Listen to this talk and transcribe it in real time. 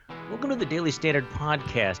Welcome to the Daily Standard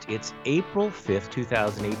Podcast. It's April 5th,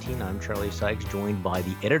 2018. I'm Charlie Sykes, joined by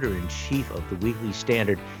the editor-in-chief of the Weekly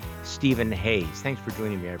Standard, Stephen Hayes. Thanks for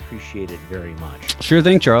joining me. I appreciate it very much. Sure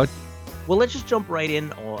thing, Charlie. Well, let's just jump right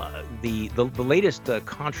in. The latest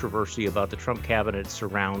controversy about the Trump cabinet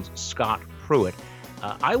surrounds Scott Pruitt.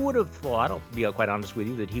 I would have thought, I'll be quite honest with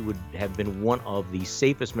you, that he would have been one of the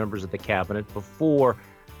safest members of the cabinet before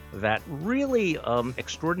that really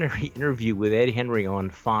extraordinary interview with Ed Henry on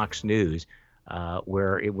Fox News,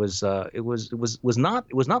 where it was not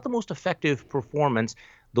the most effective performance.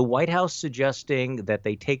 The White House suggesting that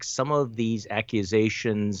they take some of these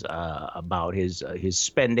accusations about his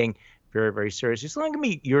spending very, very seriously. So, give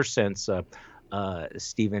me your sense,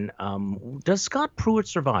 Stephen. Does Scott Pruitt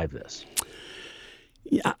survive this?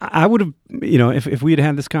 Yeah, I would have, if we had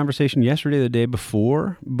had this conversation yesterday, the day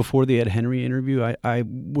before the Ed Henry interview, I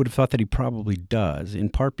would have thought that he probably does, in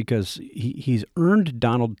part because he's earned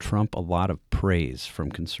Donald Trump a lot of praise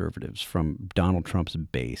from conservatives, from Donald Trump's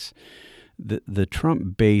base. The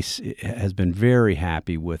Trump base has been very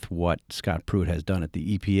happy with what Scott Pruitt has done at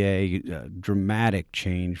the EPA, dramatic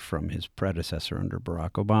change from his predecessor under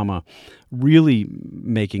Barack Obama, really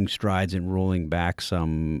making strides in rolling back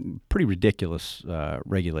some pretty ridiculous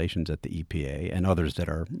regulations at the EPA and others that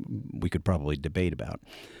we could probably debate about.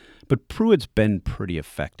 But Pruitt's been pretty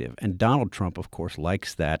effective, and Donald Trump, of course,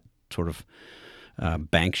 likes that sort of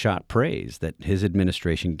bank shot praise that his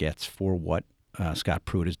administration gets for what Scott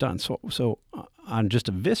Pruitt has done. So on just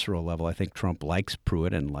a visceral level, I think Trump likes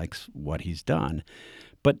Pruitt and likes what he's done.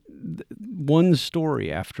 But one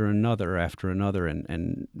story after another,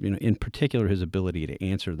 and in particular his ability to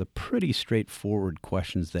answer the pretty straightforward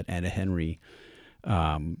questions that Ed Henry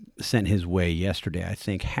sent his way yesterday, I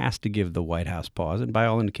think has to give the White House pause, and by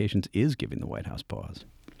all indications is giving the White House pause.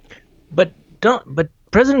 But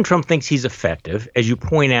President Trump thinks he's effective. As you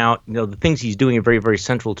point out, the things he's doing are very, very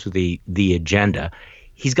central to the agenda.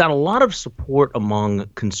 He's got a lot of support among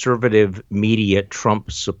conservative media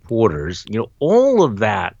Trump supporters. All of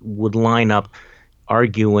that would line up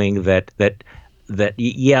arguing that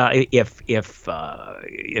yeah, if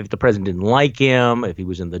the president didn't like him, if he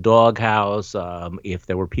was in the doghouse, if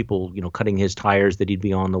there were people cutting his tires, that he'd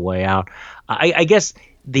be on the way out. I guess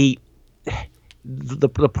the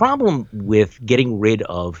problem with getting rid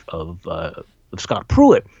of Scott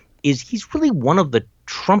Pruitt is he's really one of the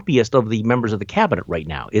Trumpiest of the members of the cabinet right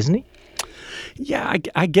now, isn't he? Yeah,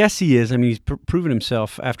 I guess he is. I mean, he's proven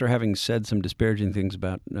himself after having said some disparaging things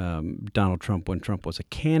about Donald Trump when Trump was a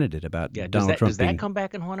candidate about Donald Trump. Does that come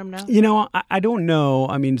back and haunt him now? I don't know.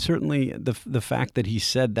 I mean, certainly the fact that he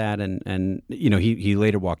said that and he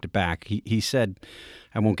later walked it back. He said,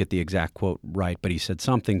 I won't get the exact quote right, but he said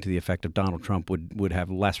something to the effect of Donald Trump would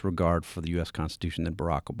have less regard for the U.S. Constitution than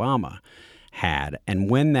Barack Obama had. And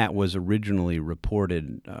when that was originally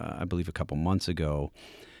reported, I believe a couple months ago,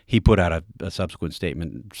 he put out a subsequent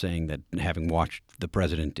statement saying that having watched the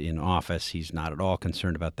president in office, he's not at all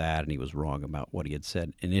concerned about that, and he was wrong about what he had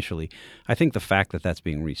said initially. I think the fact that that's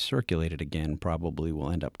being recirculated again probably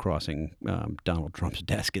will end up crossing Donald Trump's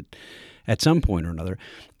desk at some point or another.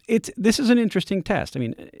 This is an interesting test. I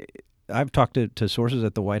mean, I've talked to sources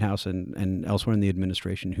at the White House and elsewhere in the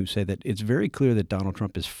administration who say that it's very clear that Donald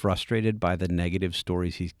Trump is frustrated by the negative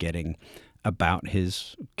stories he's getting about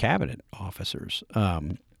his cabinet officers.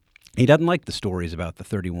 He doesn't like the stories about the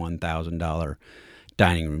 $31,000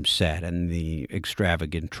 dining room set and the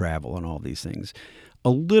extravagant travel and all these things. A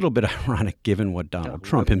little bit ironic given what Donald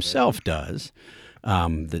Trump himself does.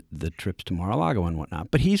 The trips to Mar-a-Lago and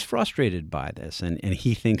whatnot. But he's frustrated by this, and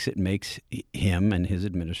he thinks it makes him and his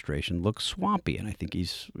administration look swampy, and I think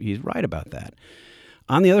he's right about that.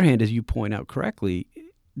 On the other hand, as you point out correctly,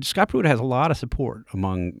 Scott Pruitt has a lot of support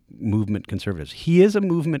among movement conservatives. He is a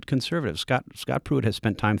movement conservative. Scott Pruitt has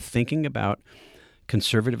spent time thinking about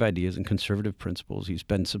conservative ideas and conservative principles. He's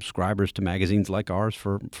been subscribers to magazines like ours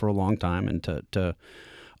for a long time, and to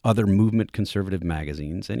other movement conservative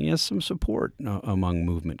magazines, and he has some support among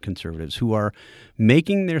movement conservatives who are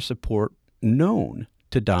making their support known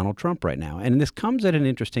to Donald Trump right now. And this comes at an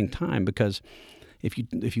interesting time because if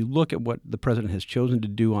you look at what the president has chosen to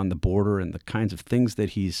do on the border and the kinds of things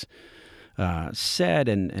that he's said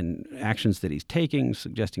and actions that he's taking,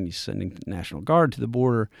 suggesting he's sending the National Guard to the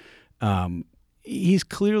border, he's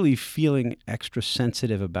clearly feeling extra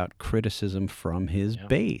sensitive about criticism from his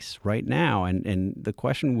base right now. And the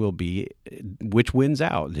question will be, which wins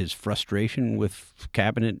out? His frustration with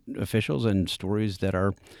cabinet officials and stories that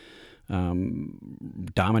are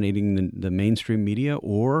dominating the mainstream media,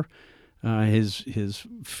 or his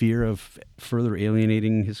fear of further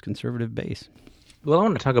alienating his conservative base? Well, I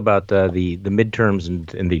want to talk about the midterms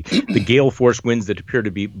and the gale force winds that appear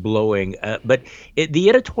to be blowing. The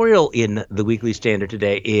editorial in the Weekly Standard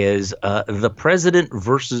today is the president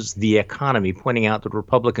versus the economy, pointing out that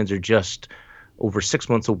Republicans are just over 6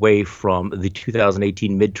 months away from the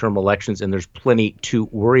 2018 midterm elections, and there's plenty to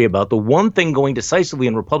worry about. The one thing going decisively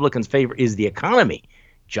in Republicans' favor is the economy.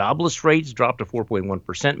 Jobless rates dropped to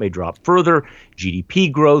 4.1%, may drop further. GDP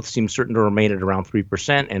growth seems certain to remain at around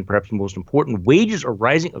 3%. And perhaps most important, wages are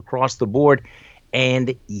rising across the board.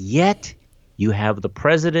 And yet you have the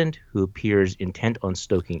president who appears intent on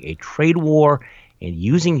stoking a trade war and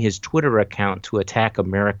using his Twitter account to attack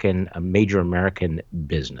major American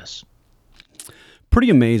business. Pretty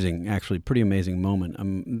amazing, actually. Pretty amazing moment.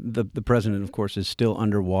 The president, of course, is still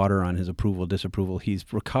underwater on his approval, disapproval. He's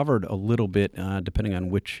recovered a little bit, depending on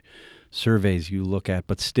which surveys you look at,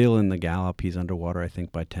 but still in the Gallup, he's underwater, I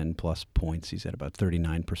think, by 10 plus points. He's at about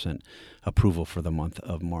 39% approval for the month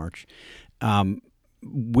of March.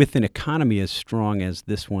 With an economy as strong as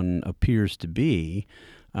this one appears to be,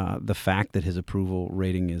 the fact that his approval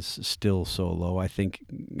rating is still so low, I think,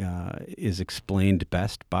 is explained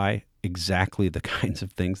best by exactly the kinds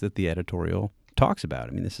of things that the editorial talks about.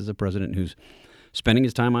 I mean, this is a president who's spending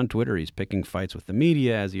his time on Twitter. He's picking fights with the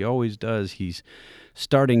media, as he always does. He's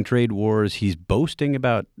starting trade wars. He's boasting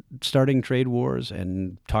about starting trade wars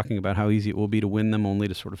and talking about how easy it will be to win them, only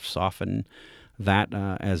to sort of soften that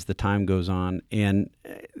as the time goes on. And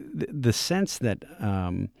the sense that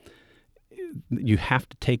you have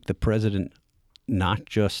to take the president not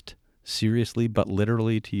just seriously, but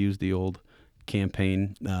literally, to use the old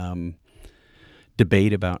campaign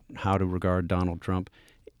debate about how to regard Donald Trump.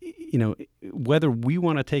 You know, whether we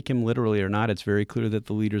want to take him literally or not, it's very clear that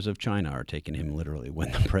the leaders of China are taking him literally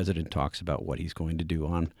when the president talks about what he's going to do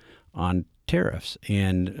on tariffs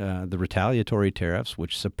and the retaliatory tariffs,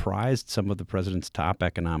 which surprised some of the president's top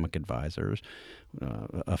economic advisors,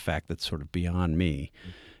 a fact that's sort of beyond me.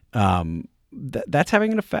 That's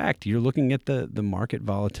having an effect. You're looking at the market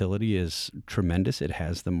volatility is tremendous. It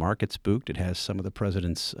has the market spooked. It has some of the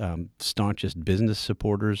president's staunchest business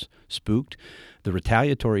supporters spooked. The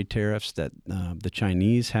retaliatory tariffs that the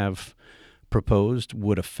Chinese have proposed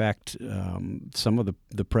would affect some of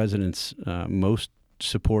the president's most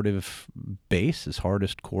supportive base, his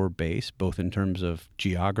hardest core base, both in terms of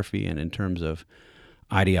geography and in terms of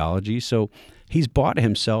ideology. So he's bought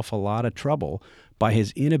himself a lot of trouble by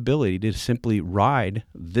his inability to simply ride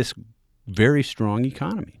this very strong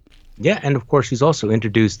economy. Yeah, and of course, he's also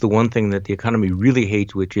introduced the one thing that the economy really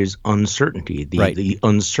hates, which is uncertainty, the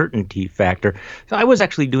uncertainty factor. So I was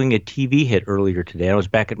actually doing a TV hit earlier today. I was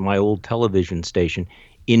back at my old television station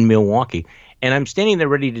in Milwaukee, and I'm standing there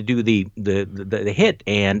ready to do the hit,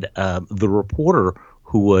 and the reporter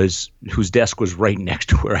whose desk was right next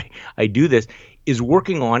to where I do this is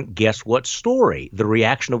working on, guess what story? The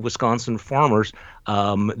reaction of Wisconsin farmers,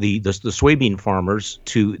 the soybean farmers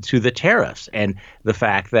to the tariffs, and the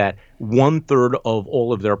fact that 1/3 of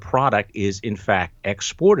all of their product is in fact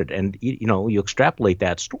exported. And you extrapolate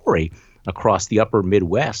that story across the upper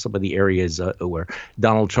Midwest, some of the areas where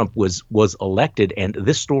Donald Trump was elected, and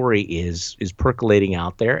this story is percolating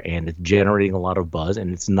out there, and it's generating a lot of buzz,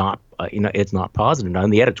 and it's not it's not positive. Now, in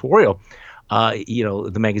the editorial,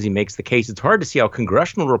 the magazine makes the case. It's hard to see how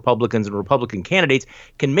congressional Republicans and Republican candidates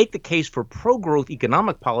can make the case for pro-growth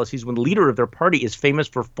economic policies when the leader of their party is famous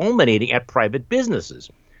for fulminating at private businesses.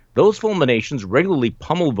 Those fulminations regularly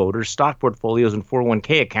pummel voters, stock portfolios, and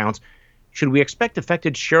 401k accounts. Should we expect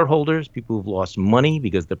affected shareholders, people who've lost money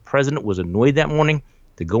because the president was annoyed that morning,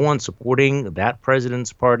 to go on supporting that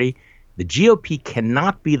president's party? The GOP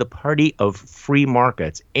cannot be the party of free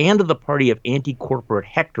markets and the party of anti-corporate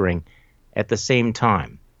hectoring at the same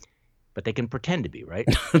time. But they can pretend to be, right?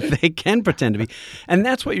 They can pretend to be. And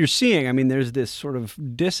that's what you're seeing. I mean, there's this sort of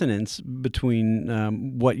dissonance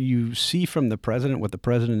between what you see from the president, what the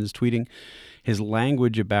president is tweeting, his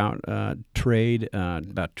language about trade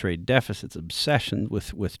deficits, obsession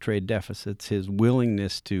with trade deficits, his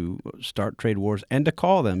willingness to start trade wars and to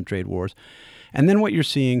call them trade wars. And then what you're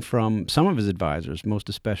seeing from some of his advisors, most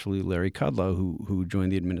especially Larry Kudlow, who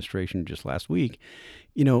joined the administration just last week.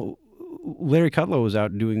 Larry Kudlow was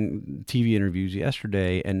out doing TV interviews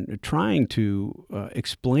yesterday and trying to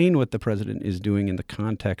explain what the president is doing in the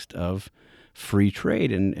context of free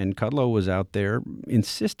trade. And Kudlow was out there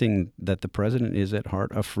insisting that the president is at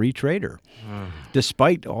heart a free trader,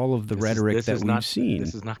 despite all of the rhetoric that we've seen.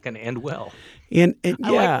 This is not going to end well. And I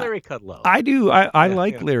like Larry Kudlow. I do. I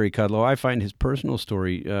like Larry Kudlow. I find his personal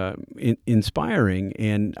story inspiring.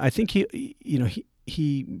 And I think he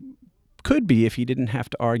could be, if he didn't have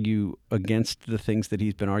to argue against the things that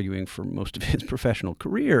he's been arguing for most of his professional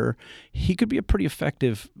career, he could be a pretty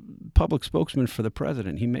effective public spokesman for the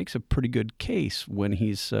president. He makes a pretty good case when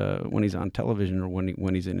he's on television or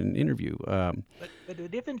when he's in an interview. But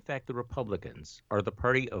if in fact the Republicans are the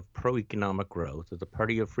party of pro-economic growth, or the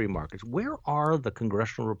party of free markets, where are the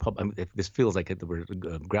congressional Republican? I mean, this feels like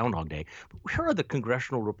Groundhog Day. But where are the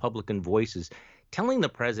congressional Republican voices telling the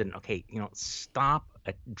president, okay, stop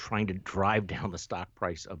trying to drive down the stock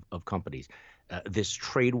price of companies? This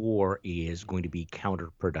trade war is going to be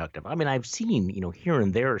counterproductive. I mean, I've seen, here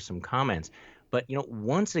and there some comments, but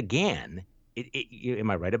once again,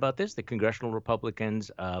 am I right about this? The congressional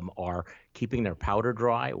Republicans are keeping their powder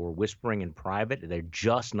dry or whispering in private. They're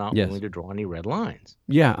just not Yes. willing to draw any red lines.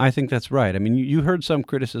 Yeah, I think that's right. I mean, you heard some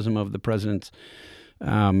criticism of the president's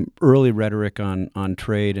early rhetoric on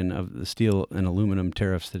trade and of the steel and aluminum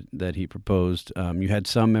tariffs that he proposed. You had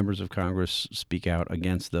some members of Congress speak out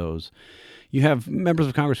against those. You have members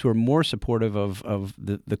of Congress who are more supportive of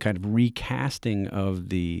the kind of recasting of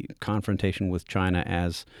the confrontation with China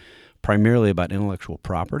as primarily about intellectual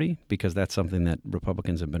property, because that's something that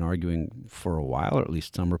Republicans have been arguing for a while, or at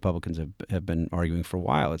least some Republicans have been arguing for a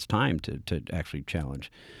while. It's time to actually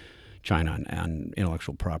challenge China on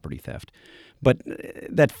intellectual property theft. But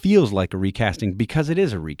that feels like a recasting because it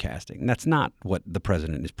is a recasting. That's not what the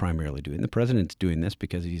president is primarily doing. The president's doing this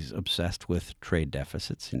because he's obsessed with trade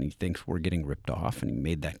deficits and he thinks we're getting ripped off, and he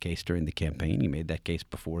made that case during the campaign. He made that case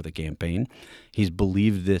before the campaign. He's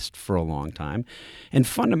believed this for a long time. And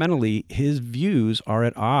fundamentally, his views are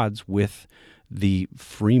at odds with the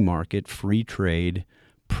free market, free trade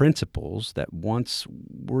principles that once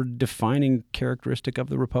were defining characteristic of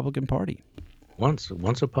the Republican Party. Once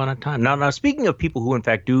upon a time. Now, speaking of people who, in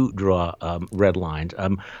fact, do draw red lines,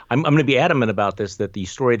 I'm going to be adamant about this, that the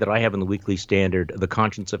story that I have in the Weekly Standard, The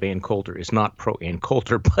Conscience of Ann Coulter, is not pro-Ann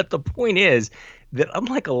Coulter. But the point is that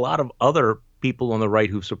unlike a lot of other people on the right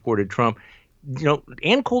who've supported Trump,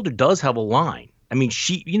 Ann Coulter does have a line. I mean,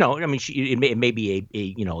 it may be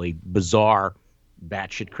a bizarre,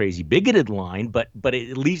 batshit crazy bigoted line, but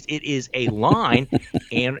at least it is a line,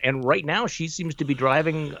 and right now she seems to be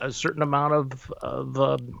driving a certain amount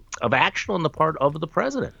of action on the part of the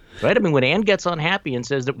president, right? I mean, when Ann gets unhappy and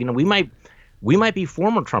says that we might be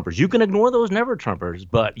former Trumpers, you can ignore those never Trumpers,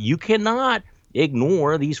 but you cannot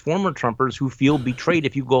ignore these former Trumpers who feel betrayed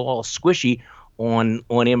if you go all squishy on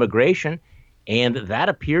immigration. And that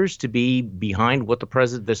appears to be behind what the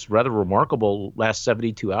president, this rather remarkable last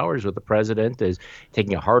 72 hours, where the president is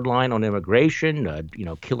taking a hard line on immigration,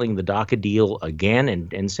 killing the DACA deal again,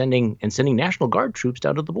 and sending National Guard troops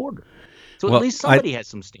down to the border. So at least somebody has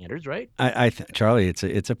some standards, right? Charlie,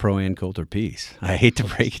 it's a pro-Ann Coulter piece. I hate to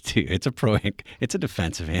break it to you. It's a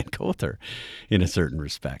defense of Ann Coulter in a certain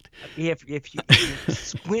respect. If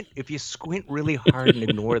you squint really hard and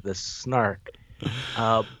ignore the snark.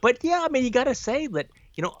 But yeah, I mean, you got to say that,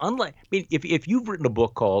 if you've written a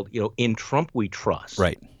book called, In Trump We Trust,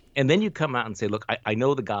 right, and then you come out and say, look, I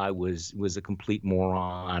know the guy was a complete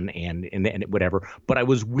moron and whatever, but I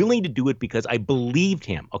was willing to do it because I believed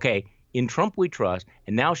him. Okay, In Trump We Trust,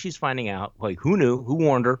 and now she's finding out, like, who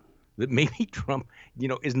warned her that maybe Trump,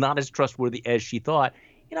 is not as trustworthy as she thought.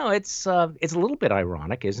 It's a little bit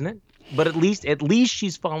ironic, isn't it? But at least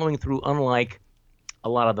she's following through, unlike a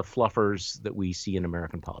lot of the fluffers that we see in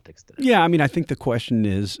American politics today. Yeah, I mean, I think the question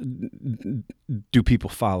is, do people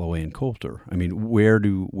follow Ann Coulter? I mean, where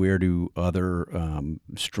do other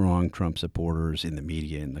strong Trump supporters in the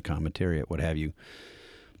media, in the commentariat, what have you,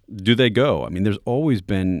 do they go? I mean, there's always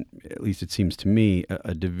been, at least it seems to me,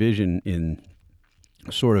 a division in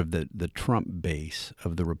sort of the Trump base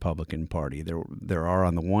of the Republican Party. There are,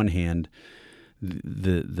 on the one hand,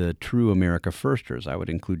 the true America Firsters. I would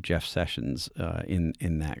include Jeff Sessions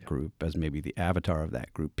in that group as maybe the avatar of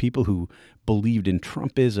that group. People who believed in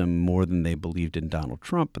Trumpism more than they believed in Donald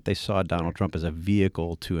Trump, but they saw Donald Trump as a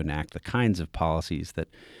vehicle to enact the kinds of policies that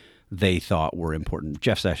they thought were important.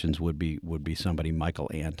 Jeff Sessions would be somebody. Michael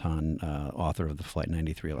Anton, author of the Flight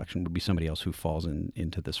 93 election, would be somebody else who falls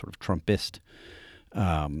into the sort of Trumpist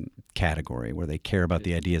category, where they care about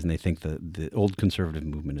the ideas and they think the old conservative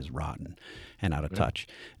movement is rotten and out of touch.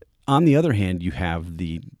 On the other hand, you have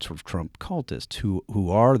the sort of Trump cultists who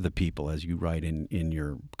are the people, as you write in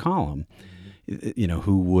your column,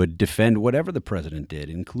 who would defend whatever the president did,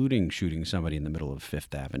 including shooting somebody in the middle of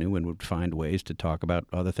Fifth Avenue, and would find ways to talk about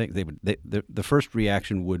other things. The first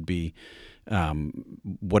reaction would be,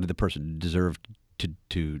 what did the person deserve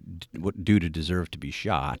to deserve to be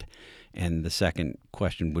shot? And the second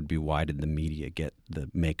question would be, why did the media get the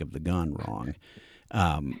make of the gun wrong?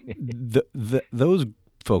 Those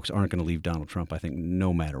folks aren't going to leave Donald Trump, I think,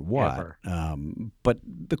 no matter what. Ever. But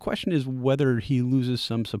the question is whether he loses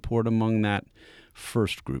some support among that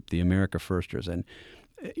first group, the America Firsters. And,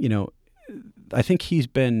 you know, I think he's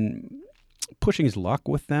been pushing his luck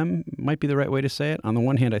with them, might be the right way to say it. On the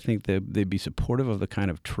one hand, I think they'd be supportive of the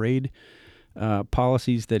kind of trade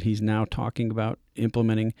policies that he's now talking about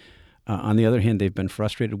implementing. On the other hand, they've been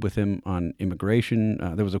frustrated with him on immigration.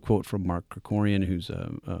 There was a quote from Mark Krikorian, who's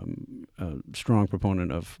a strong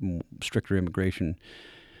proponent of stricter immigration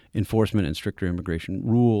enforcement and stricter immigration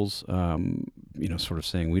rules, sort of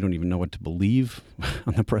saying we don't even know what to believe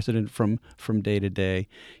on the president from day to day.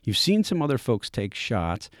 You've seen some other folks take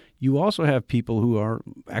shots. You also have people who are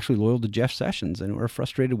actually loyal to Jeff Sessions and who are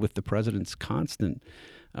frustrated with the president's constant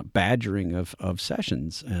badgering of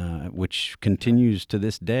Sessions, which continues to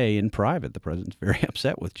this day in private. The president's very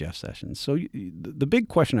upset with Jeff Sessions. So the big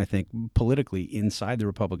question, I think, politically inside the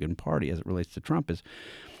Republican Party as it relates to Trump is,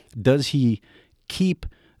 does he keep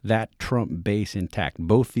that Trump base intact,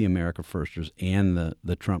 both the America Firsters and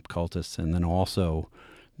the Trump cultists, and then also,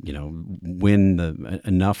 win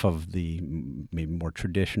enough of the maybe more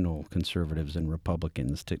traditional conservatives and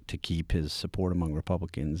Republicans to keep his support among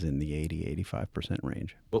Republicans in the 80-85%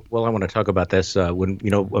 range? Well, I want to talk about this when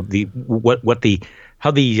of the how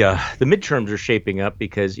the midterms are shaping up,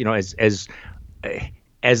 because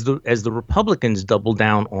as the Republicans double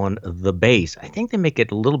down on the base, I think they make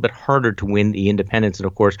it a little bit harder to win the independents. And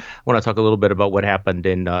of course, I want to talk a little bit about what happened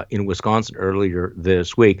in Wisconsin earlier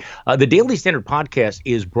this week. The Daily Standard podcast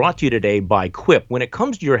is brought to you today by Quip. When it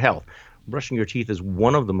comes to your health, brushing your teeth is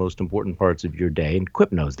one of the most important parts of your day, and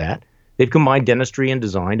Quip knows that. They've combined dentistry and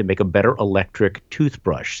design to make a better electric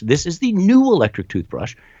toothbrush. This is the new electric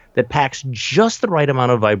toothbrush that packs just the right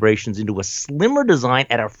amount of vibrations into a slimmer design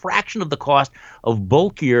at a fraction of the cost of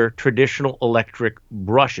bulkier traditional electric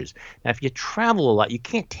brushes. Now, if you travel a lot, you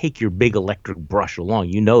can't take your big electric brush along.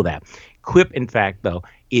 You know that. Quip, in fact, though,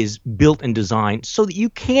 is built and designed so that you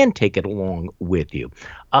can take it along with you.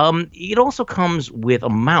 It also comes with a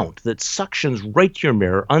mount that suctions right to your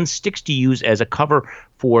mirror, unsticks to use as a cover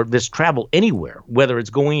for this travel anywhere, whether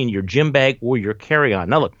it's going in your gym bag or your carry-on.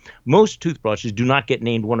 Now, look, most toothbrushes do not get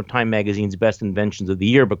named one of Time Magazine's best inventions of the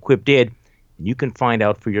year, but Quip did, and you can find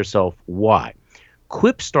out for yourself why.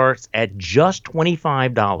 Quip starts at just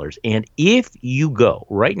 $25, and if you go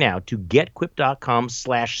right now to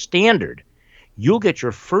getquip.com/standard, you'll get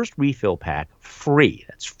your first refill pack free.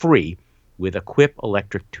 That's free with a Quip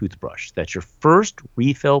electric toothbrush. That's your first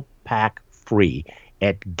refill pack free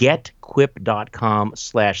at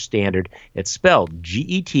getquip.com/standard. It's spelled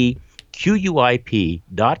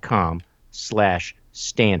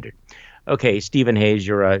getquip.com/standard. Okay, Stephen Hayes,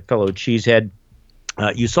 you're a fellow cheesehead.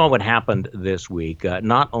 You saw what happened this week.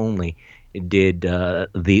 Not only did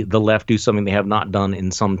the left do something they have not done in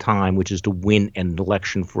some time, which is to win an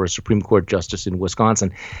election for a Supreme Court justice in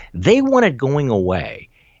Wisconsin, they want it going away.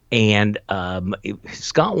 And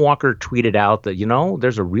Scott Walker tweeted out that,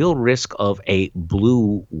 there's a real risk of a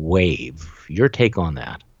blue wave. Your take on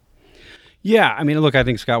that? Yeah, I mean, look, I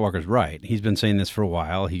think Scott Walker's right. He's been saying this for a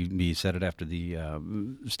while. He said it after the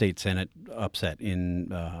state Senate upset in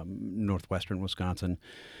northwestern Wisconsin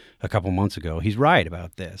a couple months ago. He's right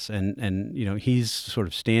about this. And he's sort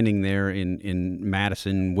of standing there in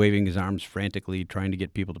Madison, waving his arms frantically, trying to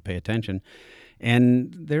get people to pay attention.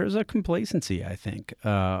 And there's a complacency, I think,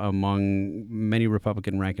 among many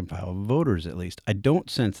Republican rank-and-file voters, at least. I don't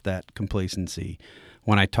sense that complacency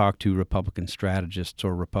when I talk to Republican strategists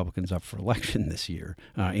or Republicans up for election this year,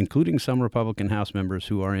 including some Republican House members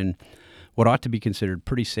who are in what ought to be considered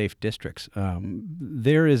pretty safe districts.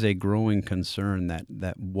 There is a growing concern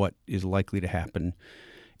that what is likely to happen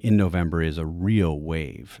in November is a real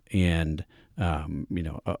wave, and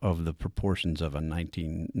of the proportions of a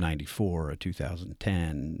 1994, a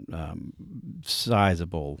 2010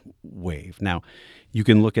 sizable wave. Now, you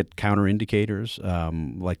can look at counter indicators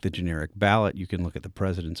like the generic ballot. You can look at the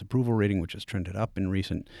president's approval rating, which has trended up in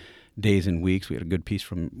recent days and weeks. We had a good piece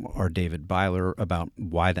from our David Byler about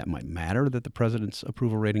why that might matter, that the president's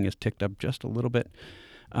approval rating has ticked up just a little bit.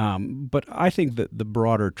 But I think that the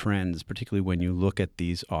broader trends, particularly when you look at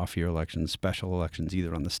these off-year elections, special elections,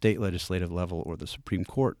 either on the state legislative level or the Supreme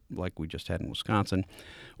Court, like we just had in Wisconsin,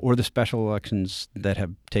 or the special elections that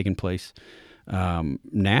have taken place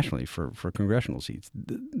nationally for congressional seats,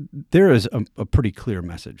 there is a pretty clear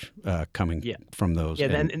message coming from those.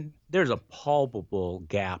 Yeah, and there's a palpable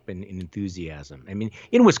gap in enthusiasm. I mean,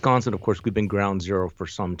 in Wisconsin, of course, we've been ground zero for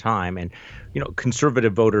some time, and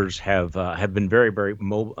conservative voters have been very, very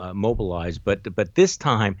mobilized. But this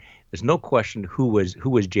time, there's no question who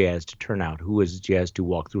was jazzed to turn out, who was jazzed to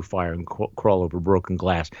walk through fire and crawl over broken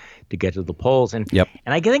glass to get to the polls. And Yep.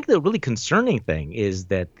 and I think the really concerning thing is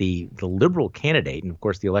that the liberal candidate, and of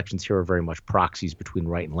course the elections here are very much proxies between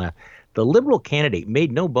right and left. The liberal candidate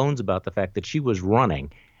made no bones about the fact that she was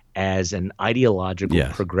running as an ideological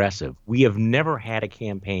Yes. progressive. We have never had a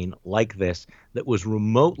campaign like this that was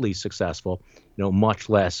remotely successful, much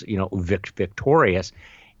less, victorious.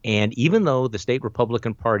 And even though the state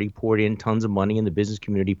Republican Party poured in tons of money and the business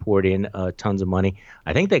community poured in tons of money,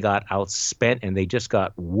 I think they got outspent and they just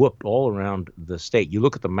got whooped all around the state. You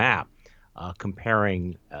look at the map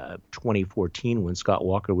comparing 2014 when Scott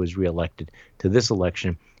Walker was reelected to this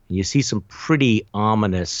election, and you see some pretty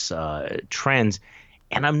ominous trends.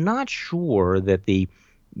 And I'm not sure that the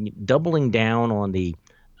doubling down on the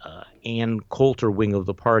Ann Coulter wing of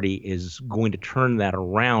the party is going to turn that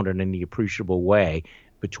around in any appreciable way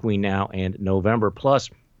between now and November. Plus,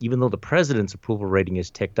 even though the president's approval rating is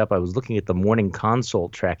ticked up, I was looking at the Morning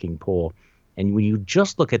Consult tracking poll, and when you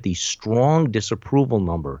just look at the strong disapproval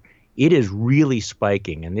number, it is really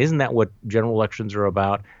spiking. And isn't that what general elections are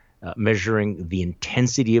about? Measuring the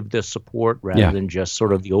intensity of the support rather Yeah. than just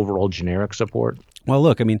sort of the overall generic support? Well,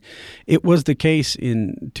 look, I mean, it was the case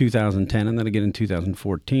in 2010 and then again in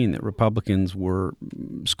 2014 that Republicans were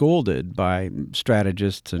scolded by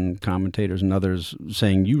strategists and commentators and others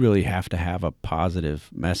saying you really have to have a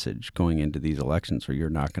positive message going into these elections or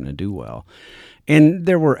you're not going to do well. And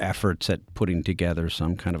there were efforts at putting together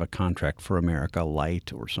some kind of a contract for America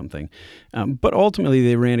light or something. But ultimately,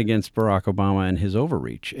 they ran against Barack Obama and his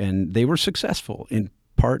overreach, and they were successful in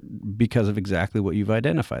part because of exactly what you've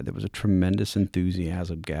identified. There was a tremendous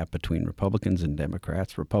enthusiasm gap between Republicans and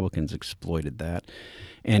Democrats. Republicans exploited that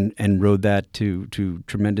and rode that to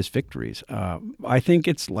tremendous victories. I think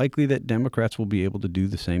it's likely that Democrats will be able to do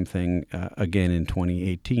the same thing again in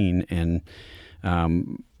 2018. And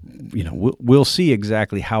we'll see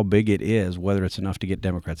exactly how big it is, whether it's enough to get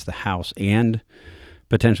Democrats the House and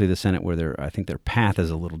potentially the Senate, where I think their path is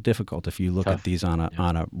a little difficult if you look Tough. at these on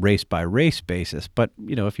a race by race basis. But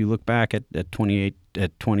if you look back at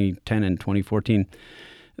 2010 and 2014,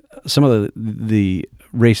 some of the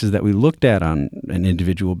races that we looked at on an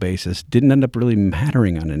individual basis didn't end up really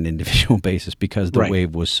mattering on an individual basis because the Right.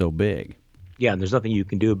 wave was so big. Yeah, and there's nothing you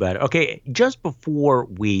can do about it. Okay, just before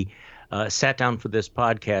we sat down for this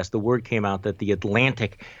podcast, the word came out that The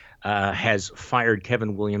Atlantic has fired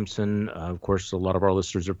Kevin Williamson. Of course, a lot of our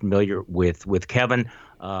listeners are familiar with Kevin,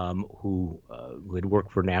 who had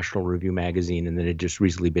worked for National Review magazine and then had just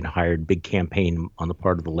recently been hired. Big campaign on the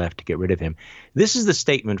part of the left to get rid of him. This is the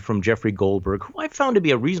statement from Jeffrey Goldberg, who I found to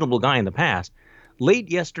be a reasonable guy in the past.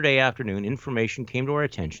 Late yesterday afternoon, information came to our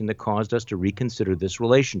attention that caused us to reconsider this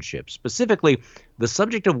relationship. Specifically, the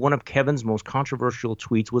subject of one of Kevin's most controversial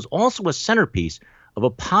tweets was also a centerpiece of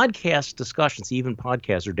a podcast discussion, see, even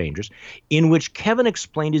podcasts are dangerous, in which Kevin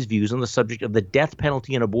explained his views on the subject of the death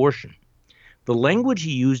penalty and abortion. The language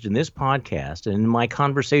he used in this podcast and in my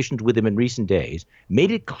conversations with him in recent days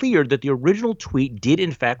made it clear that the original tweet did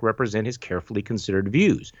in fact represent his carefully considered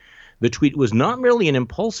views. The tweet was not merely an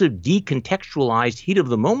impulsive, decontextualized,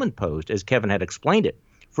 heat-of-the-moment post, as Kevin had explained it.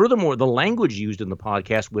 Furthermore, the language used in the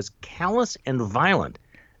podcast was callous and violent.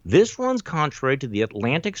 This runs contrary to the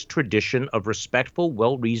Atlantic's tradition of respectful,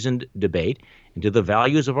 well-reasoned debate and to the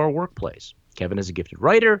values of our workplace. Kevin is a gifted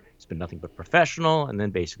writer. He's been nothing but professional, and then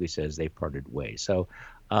basically says they've parted ways. So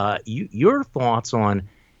your thoughts on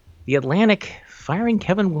the Atlantic firing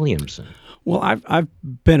Kevin Williamson? Well, I've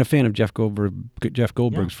been a fan of Jeff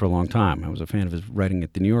Goldberg's for a long time. I was a fan of his writing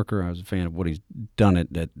at The New Yorker. I was a fan of what he's done at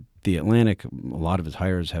The Atlantic. A lot of his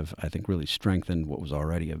hires have, I think, really strengthened what was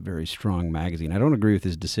already a very strong magazine. I don't agree with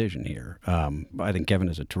his decision here. I think Kevin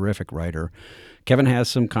is a terrific writer. Kevin has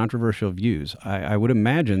some controversial views. I would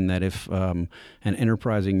imagine that if an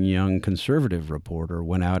enterprising young conservative reporter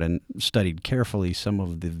went out and studied carefully some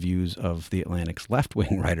of the views of The Atlantic's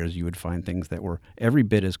left-wing writers, you would find things that were every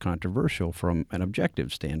bit as controversial from an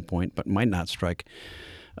objective standpoint, but might not strike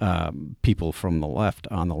people from the left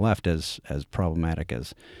on the left as problematic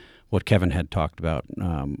as what Kevin had talked about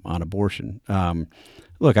on abortion.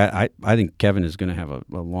 Look, I think Kevin is going to have a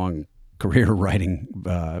long career writing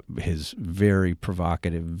his very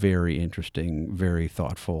provocative, very interesting, very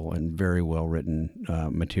thoughtful, and very well-written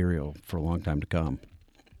material for a long time to come.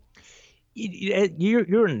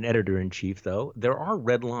 You're an editor-in-chief, though. There are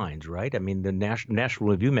red lines, right? I mean, the National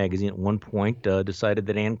Review magazine at one point decided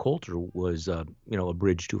that Ann Coulter was, a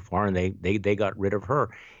bridge too far, and they got rid of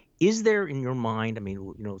her. Is there in your mind, I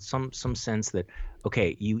mean, some sense that,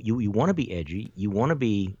 okay, you want to be edgy, you want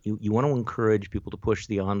to encourage people to push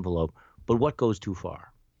the envelope, but what goes too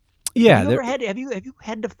far? Yeah, there. Have you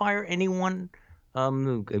had to fire anyone?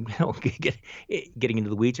 Get, getting into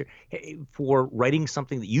the weeds here, for writing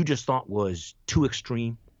something that you just thought was too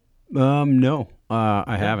extreme. No, I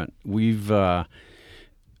No. haven't.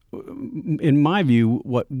 In my view,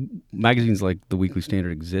 what magazines like the Weekly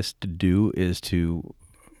Standard exist to do is to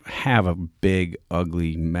have a big,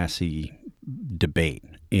 ugly, messy debate.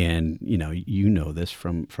 And you know this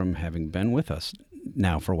from having been with us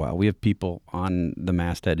now for a while. We have people on the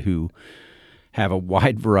masthead who have a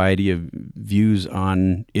wide variety of views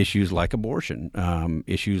on issues like abortion,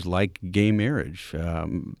 issues like gay marriage,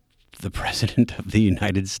 the president of the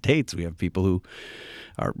United States. We have people who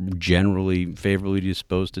are generally favorably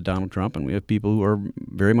disposed to Donald Trump, and we have people who are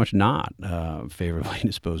very much not favorably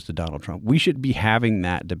disposed to Donald Trump. We should be having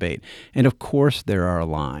that debate, and of course there are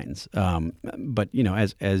lines. But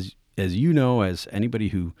as you know, as anybody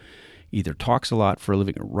who either talks a lot for a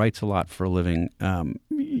living or writes a lot for a living,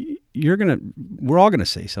 we're all gonna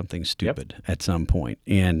say something stupid at some point,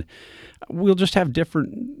 and we'll just have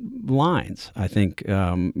different lines. I think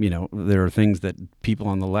there are things that people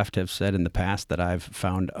on the left have said in the past that I've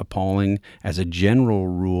found appalling. As a general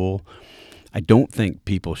rule, I don't think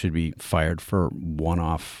people should be fired for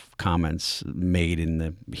one-off comments made in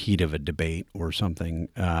the heat of a debate or something,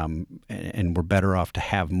 and we're better off to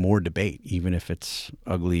have more debate, even if it's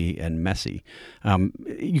ugly and messy.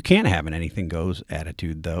 You can't have an anything goes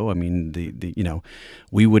attitude, though. I mean,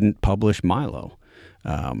 we wouldn't publish Milo.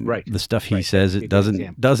 Right. The stuff he Right. says, That's a it good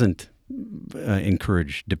example. doesn't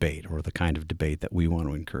encourage debate, or the kind of debate that we want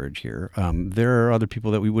to encourage here. There are other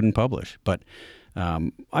people that we wouldn't publish, but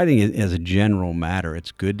I think as a general matter,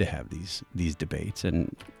 it's good to have these debates,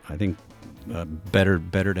 and I think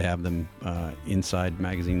better to have them inside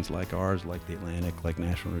magazines like ours, like The Atlantic, like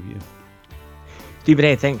National Review. Stephen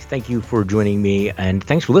A., thank you for joining me, and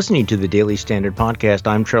thanks for listening to the Daily Standard podcast.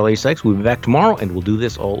 I'm Charlie Sykes. We'll be back tomorrow, and we'll do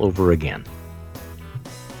this all over again.